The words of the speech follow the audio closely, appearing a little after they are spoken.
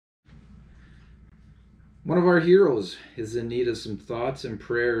One of our heroes is in need of some thoughts and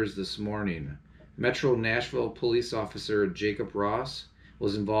prayers this morning. Metro Nashville Police Officer Jacob Ross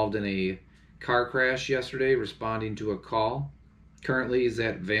was involved in a car crash yesterday responding to a call. Currently, he's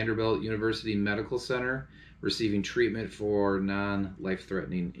at Vanderbilt University Medical Center receiving treatment for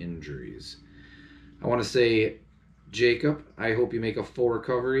non-life-threatening injuries. I want to say, Jacob, I hope you make a full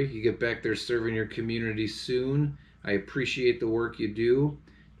recovery. You get back there serving your community soon. I appreciate the work you do,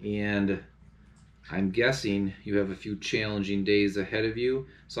 and I'm guessing you have a few challenging days ahead of you.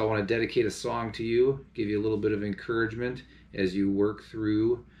 So I want to dedicate a song to you, give you a little bit of encouragement as you work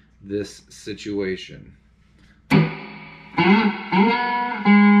through this situation.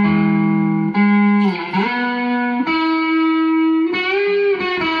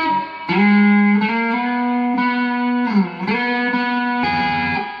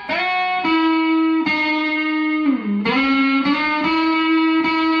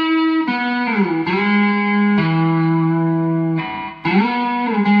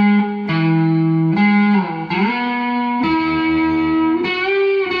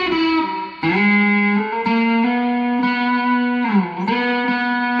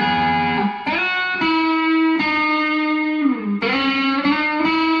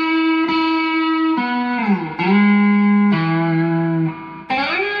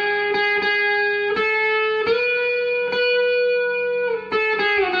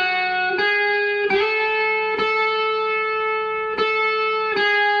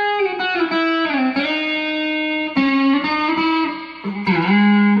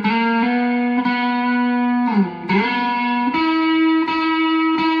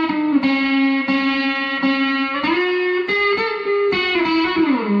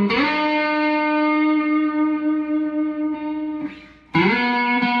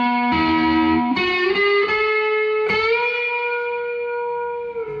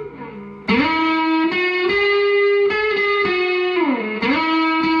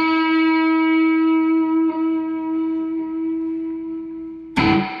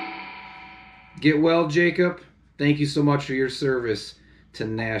 Get well, Jacob. Thank you so much for your service to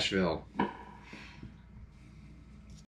Nashville.